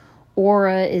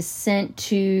 Aura is sent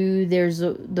to, there's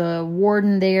the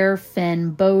warden there,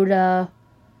 Fen Boda.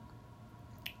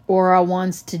 Aura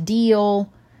wants to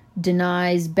deal,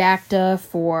 denies Bacta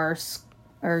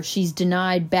she's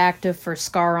denied Bacta for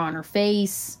scar on her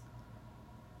face.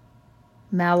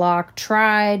 Malak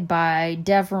tried by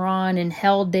Deveron and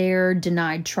held there,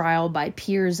 denied trial by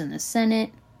peers in the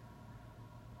Senate.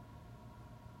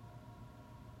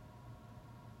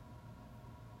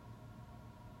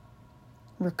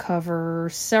 Recover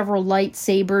several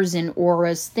lightsabers in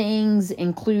Aura's things,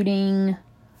 including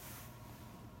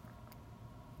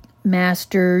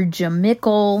Master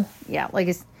Jamikal. Yeah,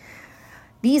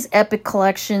 these epic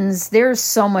collections, there's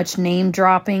so much name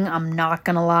dropping. I'm not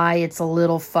gonna lie, it's a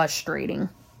little frustrating.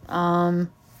 Let's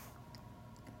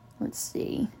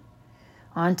see.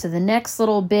 On to the next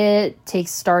little bit.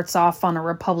 Starts off on a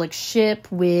Republic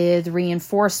ship with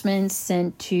reinforcements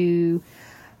sent to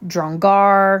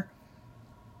Drungar.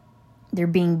 They're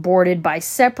being boarded by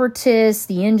separatists.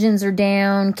 The engines are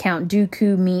down. Count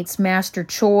Dooku meets Master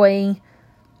Choi.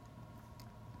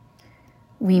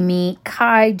 We meet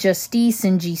Kai, Justice,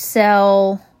 and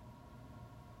Giselle.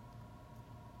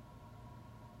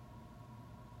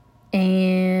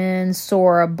 And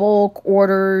Sora Bulk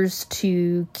orders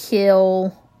to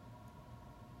kill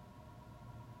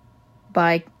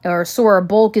Sora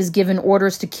Bulk is given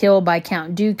orders to kill by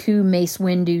Count Dooku. Mace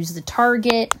Windu's the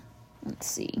target. Let's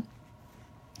see.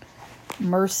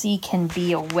 Mercy can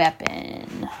be a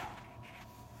weapon.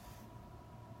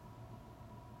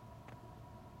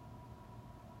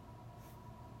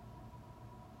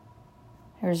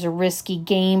 There's a risky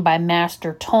game by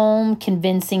Master Tome,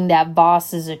 convincing that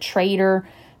Voss is a traitor.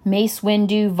 Mace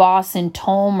Windu, Voss, and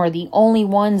Tome are the only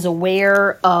ones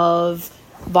aware of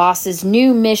Voss's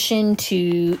new mission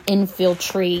to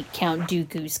infiltrate Count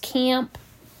Dooku's camp.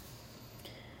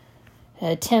 An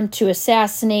attempt to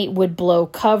assassinate would blow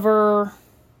cover.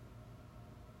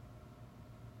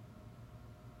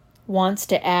 Wants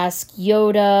to ask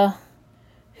Yoda,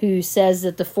 who says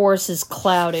that the Force is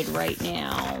clouded right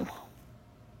now.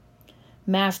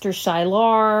 Master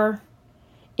Shilar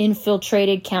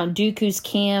infiltrated Count Dooku's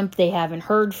camp. They haven't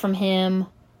heard from him.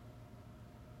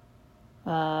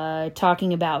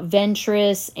 Talking about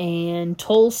Ventress and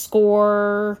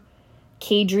Tolskor,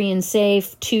 Kadrian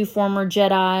Safe, 2 former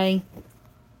Jedi,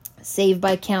 saved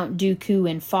by Count Dooku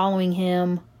and following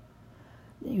him,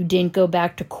 who didn't go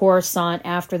back to Coruscant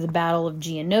after the Battle of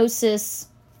Geonosis.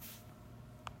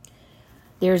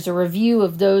 There's a review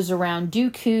of those around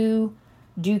Dooku.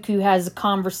 Dooku has a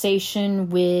conversation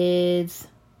with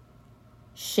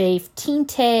Shafe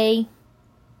Tinte,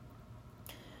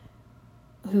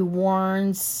 who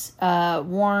warns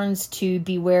to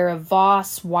beware of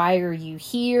Voss. Why are you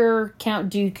here?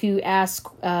 Count Dooku asks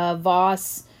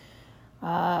Voss.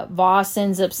 Voss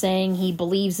ends up saying he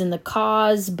believes in the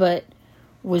cause, but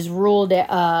was ratted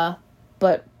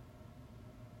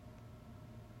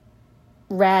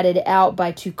out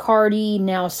by Tukardi,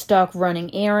 now stuck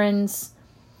running errands.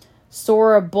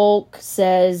 Sora Bulk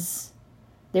says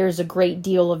there's a great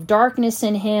deal of darkness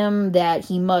in him, that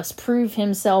he must prove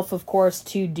himself, of course,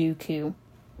 to Dooku.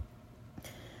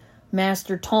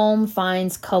 Master Tome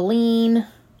finds Colleen,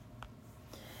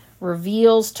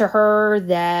 reveals to her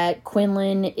that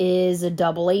Quinlan is a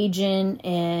double agent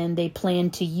and they plan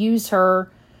to use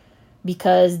her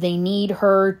because they need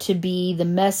her to be the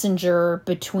messenger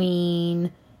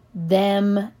between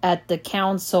them at the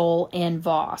council and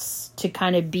Voss, to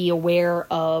kind of be aware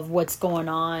of what's going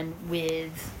on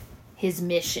with his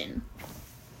mission.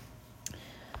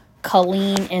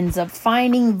 Colleen ends up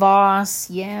finding Voss.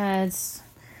 Yeah, it's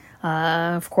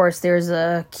of course there's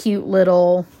a cute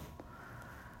little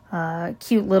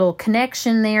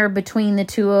connection there between the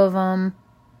two of them.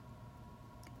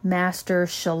 Master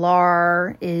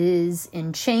Shalar is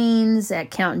in chains at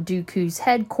Count Dooku's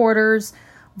headquarters.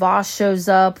 Voss shows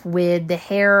up with the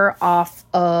hair off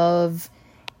of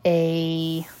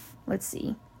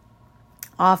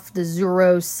off the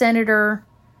Zuro senator.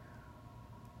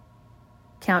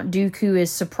 Count Dooku is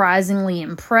surprisingly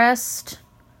impressed.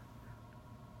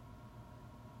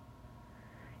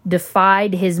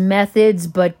 Defied his methods,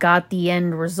 but got the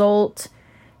end result.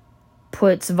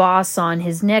 Puts Voss on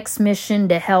his next mission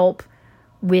to help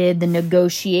with the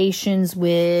negotiations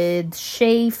with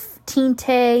Shafe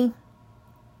Tinte.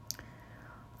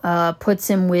 Puts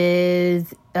him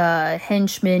with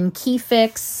henchman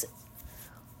Kefix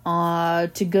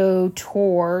to go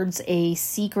towards a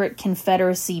secret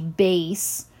Confederacy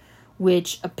base,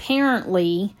 which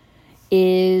apparently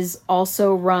is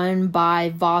also run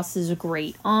by Voss's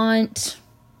great aunt.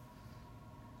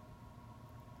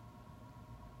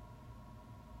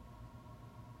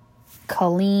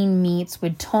 Colleen meets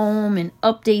with Tome and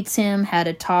updates him, had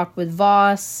a talk with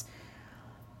Voss.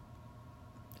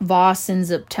 Voss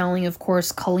ends up telling, of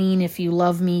course, Colleen, if you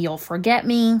love me, you'll forget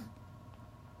me.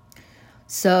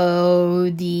 So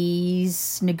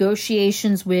these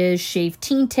negotiations with Shafe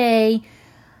Tinte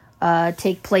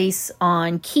take place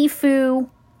on Kifu,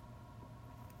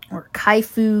 or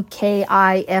Kaifu,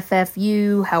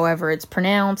 Kiffu, however it's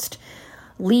pronounced.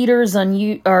 Leaders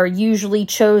are usually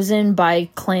chosen by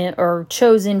clan, or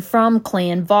chosen from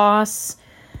Clan Voss.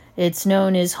 It's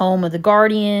known as Home of the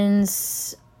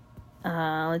Guardians.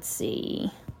 Let's see.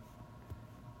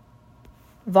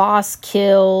 Voss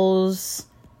kills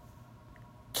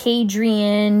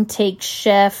Kadrian, takes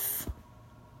Chef,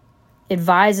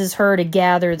 advises her to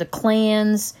gather the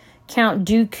clans. Count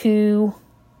Dooku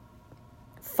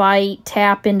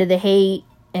tap into the hate,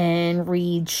 and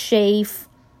read Shafe.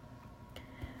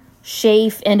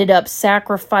 Shafe ended up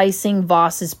sacrificing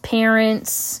Voss's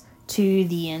parents to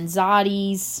the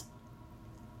Anzadis,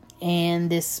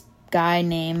 and this guy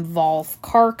named Volf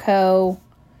Karko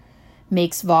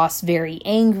makes Voss very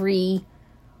angry.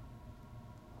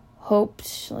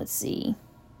 Let's see.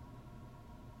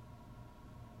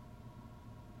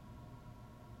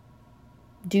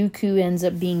 Dooku ends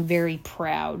up being very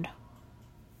proud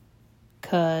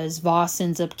because Voss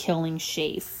ends up killing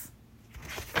Shafe.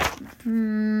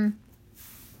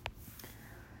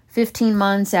 15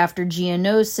 months after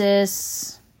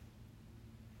Geonosis,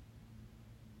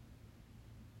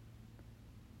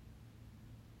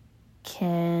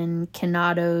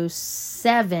 Canado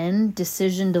 7,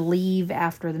 decision to leave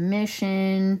after the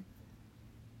mission.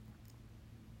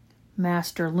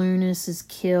 Master Lunas is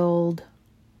killed.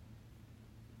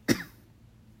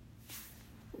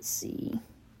 Let's see.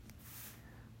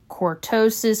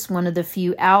 Cortosis, one of the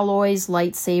few alloys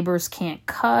lightsabers can't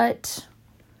cut.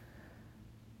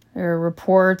 There are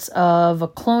reports of a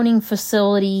cloning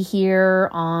facility here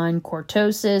on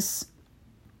Cortosis.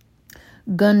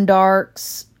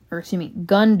 Gundarks.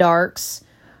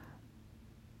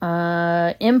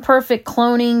 Imperfect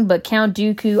cloning, but Count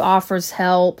Dooku offers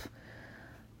help.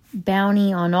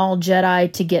 Bounty on all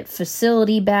Jedi to get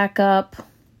facility back up.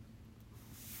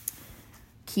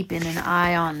 Keeping an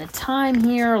eye on the time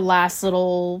here. Last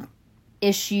little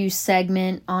issue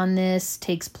segment on this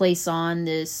takes place on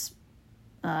this,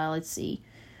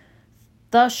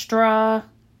 Thustra,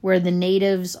 where the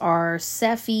natives are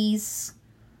Cephis.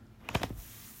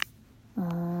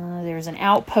 There's an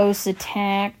outpost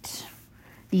attacked.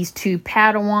 These two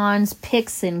Padawans,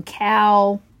 Pix and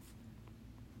Cal.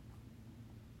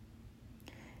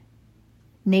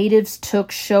 Natives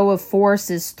took show of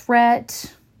force as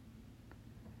threat.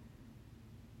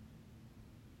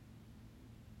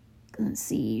 Let's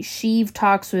see. Sheev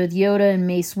talks with Yoda and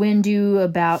Mace Windu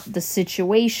about the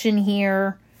situation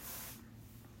here.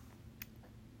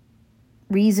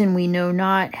 Reason we know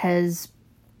not has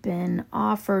been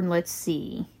offered. Let's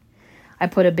see. I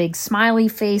put a big smiley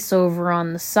face over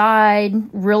on the side.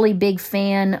 Really big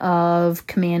fan of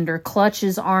Commander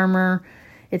Clutch's armor.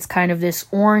 It's kind of this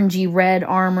orangey red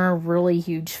armor. Really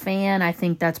huge fan. I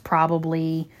think that's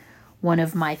probably one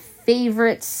of my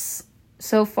favorites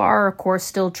so far. Of course,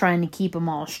 still trying to keep them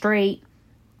all straight.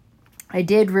 I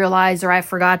did realize, or I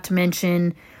forgot to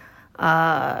mention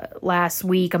last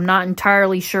week, I'm not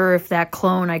entirely sure if that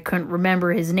clone, I couldn't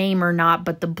remember his name or not,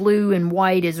 but the blue and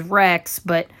white is Rex,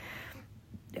 but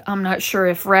I'm not sure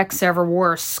if Rex ever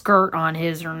wore a skirt on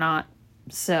his or not.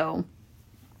 So,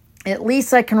 at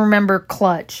least I can remember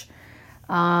Clutch.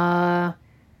 Yoda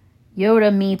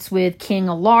Yoda meets with King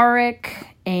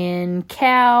Alaric and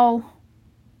Cal.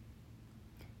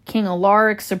 King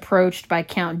Alaric's approached by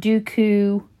Count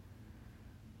Dooku.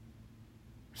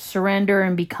 Surrender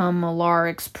and become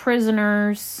Alaric's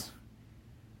prisoners.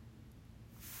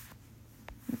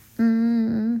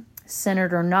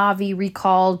 Senator Navi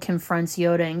recalled, confronts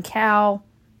Yoda and Cal.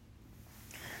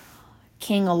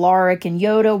 King Alaric and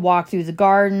Yoda walk through the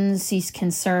gardens. He's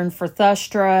concerned for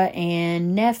Thustra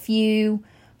and nephew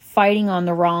fighting on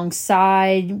the wrong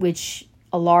side, which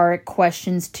Alaric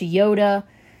questions to Yoda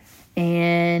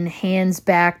and hands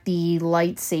back the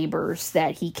lightsabers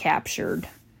that he captured.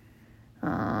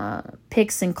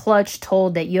 Pix and Clutch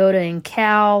told that Yoda and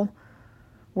Cal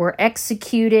were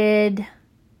executed.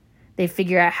 They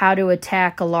figure out how to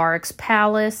attack Alaric's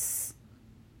palace.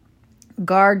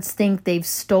 Guards think they've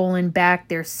stolen back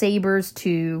their sabers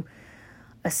to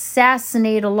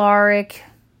assassinate Alaric.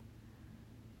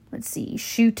 Let's see.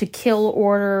 Shoot to kill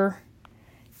order.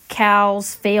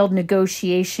 Cal's failed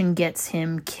negotiation gets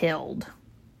him killed.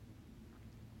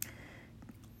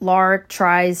 Alaric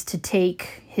tries to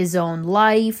take his own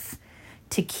life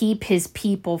to keep his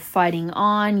people fighting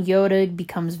on. Yoda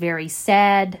becomes very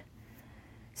sad.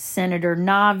 Senator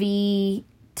Navi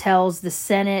tells the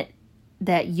Senate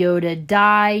that Yoda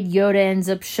died. Yoda ends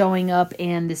up showing up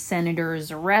and the senator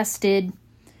is arrested.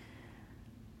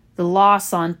 The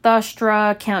loss on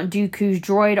Thustra, Count Dooku's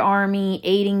droid army,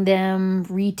 aiding them,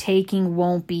 retaking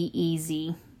won't be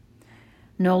easy.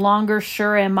 No longer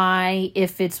sure am I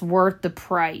if it's worth the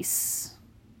price.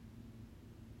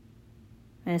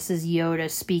 This is Yoda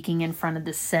speaking in front of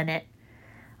the Senate.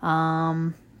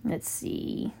 Let's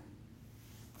see.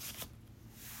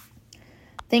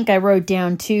 I think I wrote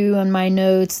down too on my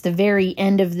notes. The very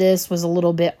end of this was a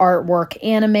little bit artwork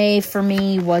anime for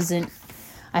me.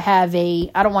 I have I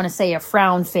don't want to say a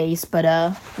frown face, but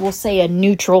we'll say a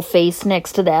neutral face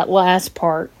next to that last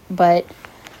part. But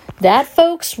that,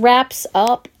 folks, wraps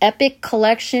up Epic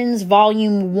Collections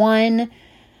Volume 1.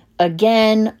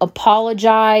 Again,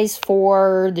 apologize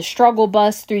for the struggle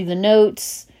bus through the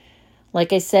notes.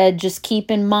 Like I said, just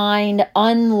keep in mind,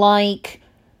 unlike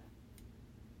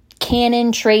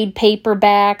canon trade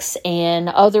paperbacks and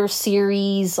other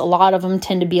series, a lot of them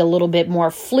tend to be a little bit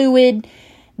more fluid.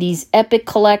 These Epic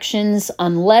Collections,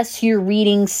 unless you're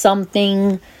reading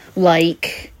something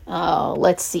like,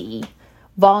 let's see,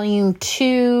 Volume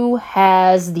 2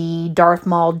 has the Darth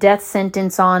Maul death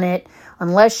sentence on it.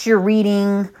 Unless you're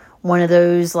reading one of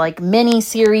those like mini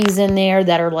series in there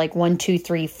that are like 1, 2,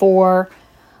 3, 4.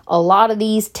 A lot of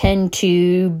these tend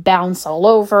to bounce all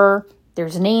over.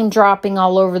 There's name dropping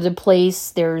all over the place.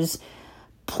 There's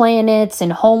planets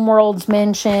and homeworlds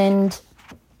mentioned.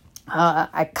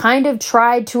 I kind of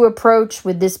tried to approach,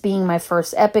 with this being my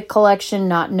first Epic collection,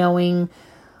 not knowing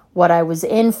what I was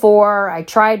in for. I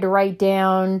tried to write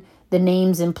down the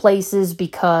names and places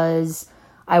because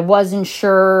I wasn't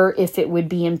sure if it would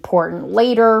be important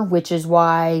later, which is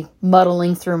why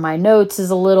muddling through my notes is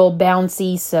a little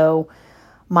bouncy, so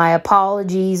my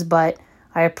apologies, but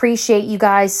I appreciate you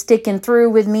guys sticking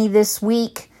through with me this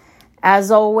week.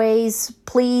 As always,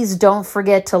 please don't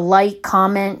forget to like,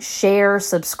 comment, share,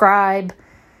 subscribe.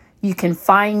 You can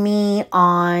find me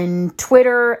on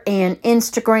Twitter and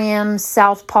Instagram,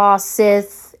 Southpaw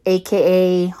Sith,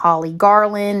 aka Holly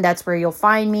Garland. That's where you'll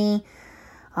find me.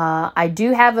 I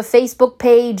do have a Facebook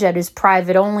page that is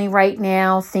private only right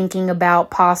now, thinking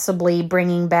about possibly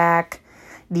bringing back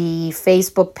the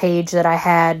Facebook page that I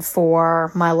had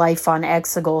for my life on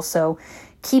Exegol. So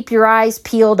keep your eyes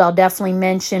peeled. I'll definitely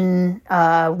mention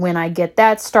when I get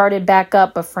that started back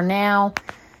up. But for now,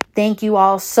 thank you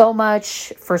all so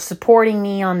much for supporting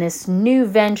me on this new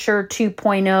venture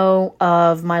 2.0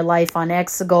 of my life on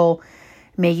Exegol.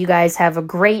 May you guys have a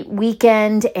great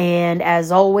weekend, and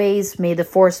as always, may the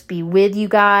Force be with you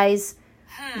guys.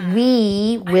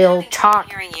 We will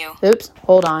talk. Oops,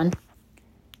 hold on.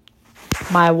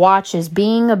 My watch is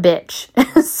being a bitch.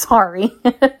 Sorry.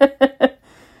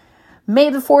 May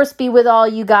the Force be with all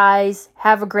you guys.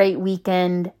 Have a great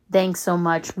weekend. Thanks so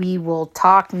much. We will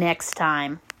talk next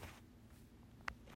time.